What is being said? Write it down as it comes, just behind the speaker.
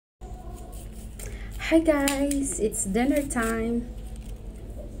Hi guys, it's dinner time.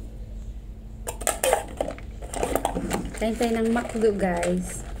 Kain tayo ng McDo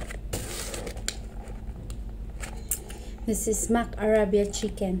guys. This is Mac Arabia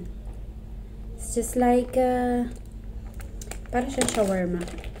chicken. It's just like para siyang shawarma.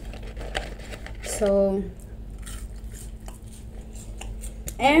 So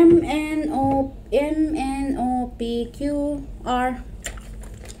MNOPQR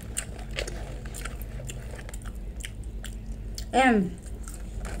M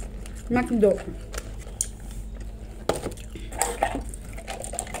McDo.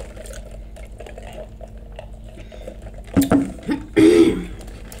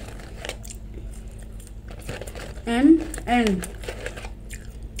 N.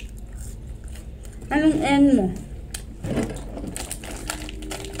 Anong N mo?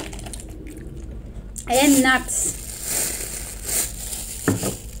 N nuts.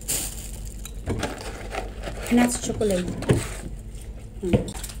 Nuts chocolate.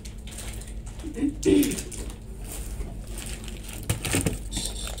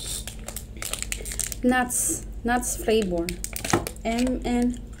 Nuts flavor.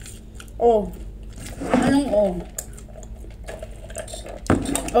 MNO. Anong O?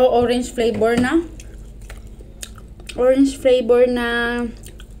 O, orange flavor na. Orange flavor na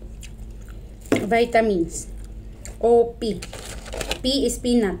vitamins. OP. P is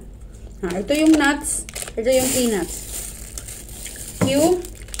peanut. Ito yung nuts. Ito yung peanuts. Q.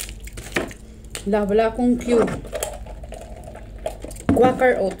 Wala akong Q.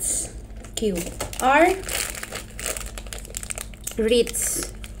 Quaker oats. Q. R. Ritz.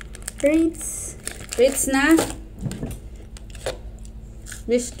 Ritz na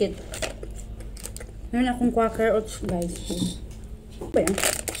biscuit. Meron akong Quaker oats guys. Ano ba yan?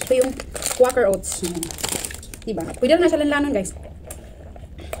 Ito yung Quaker oats. Diba? Pwede lang nasa lanlanon guys.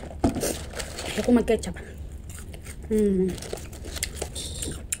 Ako mag-ketchup.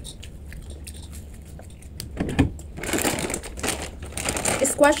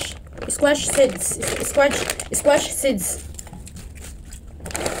 Squash seeds. Squash seeds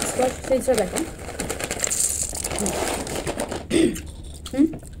are like,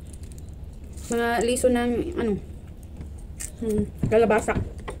 mga liso ng kalabasa.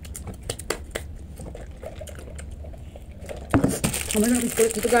 Ano lang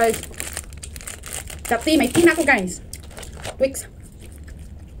dito guys. Tapos may tina ko guys. Twix.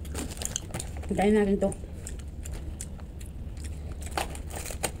 Kain natin to.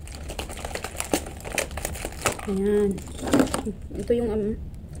 Ayan. Ito yung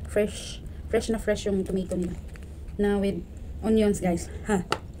fresh yung tomato nila. Na with onions guys.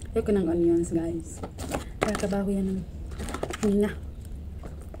 Ayoko ng onions guys. Kakabaho yan ng hina.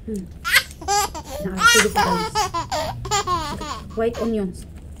 Nakakasili pa guys. White onions.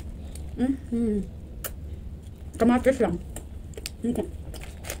 Kamatis lang. Okay.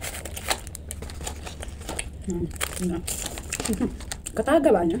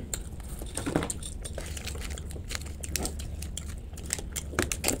 Kataga ba niya?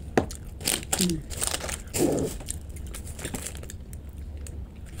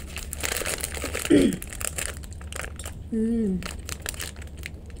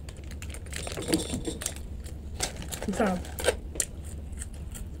 Sarap.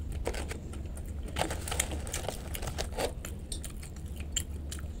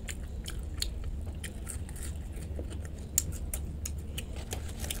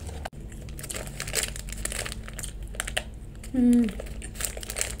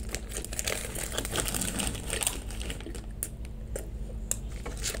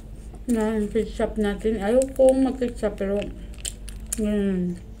 Yan, ketchup natin. Ayaw kong mag-ketchup pero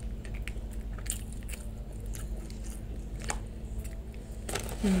ganyan.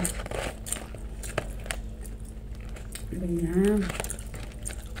 Ganyan.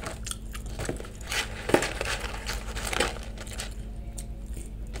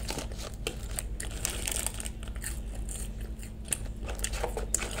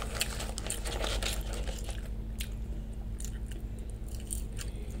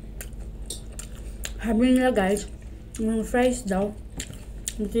 Sabi nila guys, yung fries daw,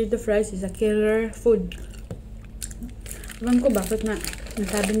 the fries is a killer food. Alam ko bakit na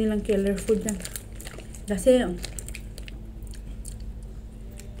nasabi nilang killer food yan. Kasi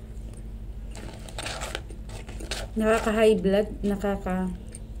nakaka-high blood,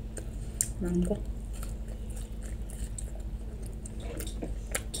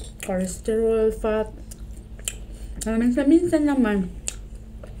 cholesterol, fat. Minsan naman.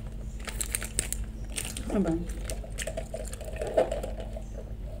 Aba.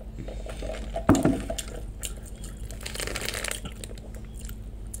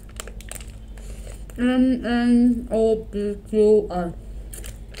 MNOPQR.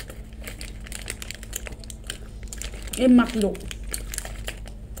 McDo.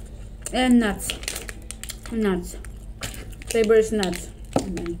 And nuts. Nuts. Flavor is nuts.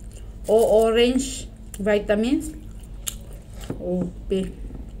 O orange vitamins. O peanut.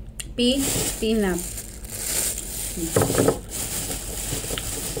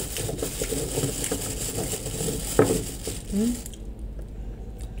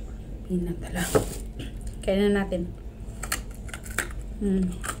 Peanut talaga. Kaya na natin.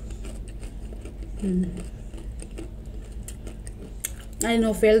 I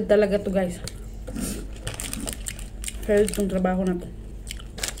know, failed talaga to guys. Failed tong trabaho na to.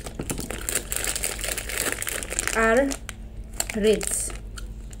 R. Ritz.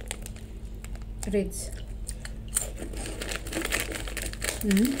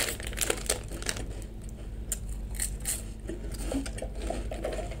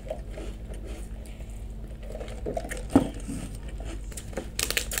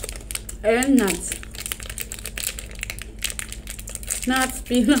 And nuts. Nuts,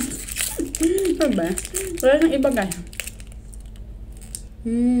 peanuts. Ano ba? Wala nang iba guys.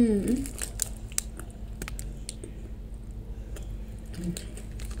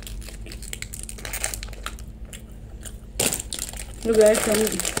 So guys, yung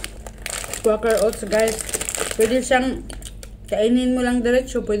Quaker Oats guys, pwede siyang kainin mo lang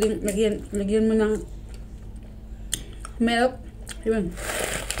diretso, pwede lagyan mo ng milk. Yun.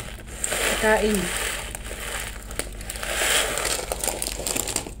 Kain.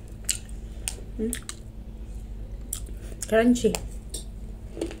 Crunchy.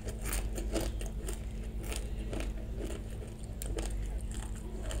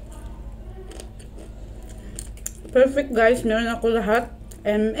 Perfect guys, meron ako lahat.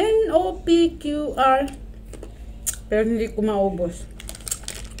 MNOPQR. Pero hindi ko maubos.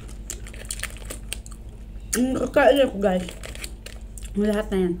 Kakain ako guys. Lahat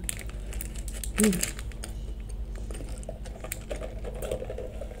na yan.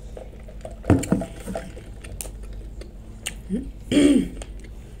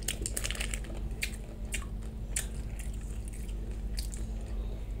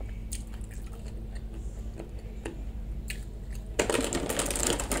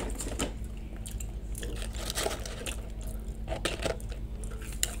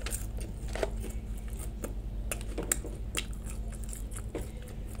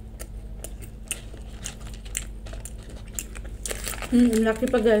 Laki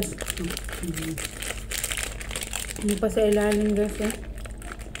pa guys. Ano pa sa ilalim guys eh.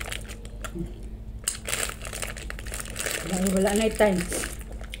 Wala na time.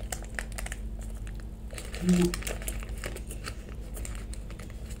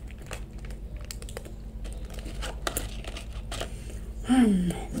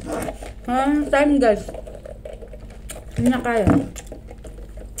 Time guys. Hindi na kaya.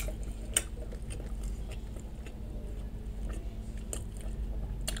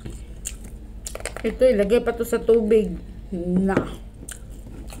 Ito, ilagay pa to sa tubig. Na.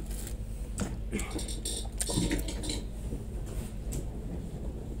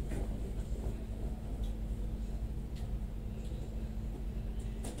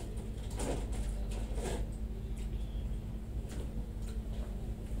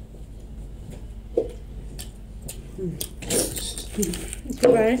 Ito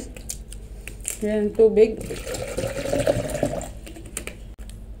guys. Yan, tubig.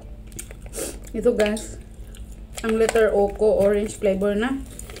 Ito guys, ang letter O ko, orange flavor na.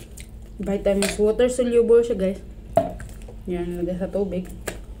 Vitamins, water soluble siya guys. Yan, lagay sa tubig.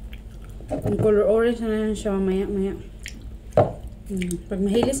 Ang color orange na yan siya mamaya. Pag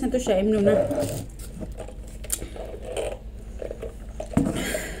mahilis na to siya, imno na.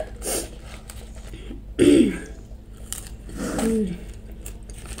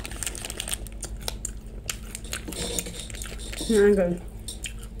 Yan guys.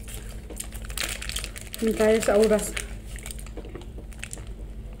 Hindi kaya sa oras.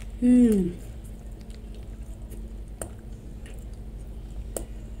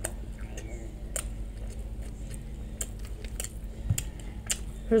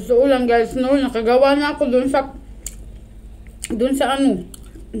 So lang guys, no, nakagawa na ako dun sa ano,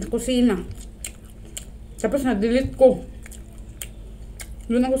 kusina. Tapos na-delete ko.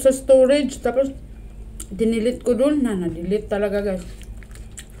 Doon ako sa storage, tapos dinilit ko dun na-delete talaga guys.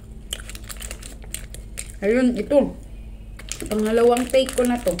 Ayun, ito. Pangalawang take ko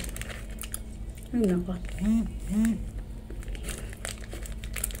na to. Ay, naka.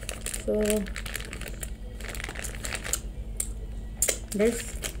 So, guys,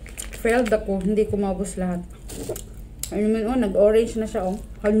 failed ako. Hindi ko maubos lahat. Ayun naman, oh, nag-orange na siya, oh.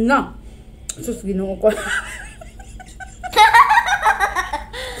 Hala! Sus, ginoo ko.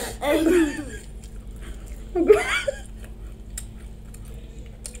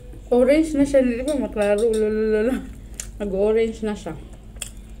 Orange na siya, di ba maklaro, lalala. Nag-orange na siya.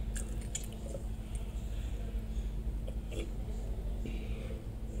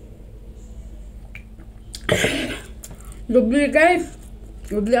 Doble guys.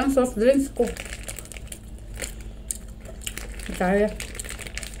 Doble ang soft drinks ko. Kaya.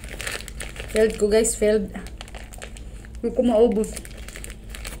 Failed ko guys, failed. Hindi ko maubos.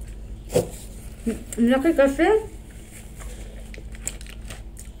 Laki kasi.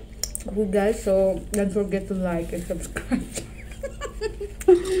 Okay guys, so don't forget to like and subscribe.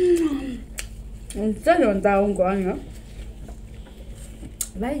 Unsa yung taong ko ano?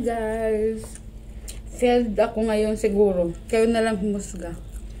 Bye guys. Failed ako ngayon siguro. Kayo na lang humusga.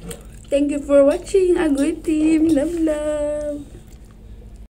 Thank you for watching. A good team. Love, love.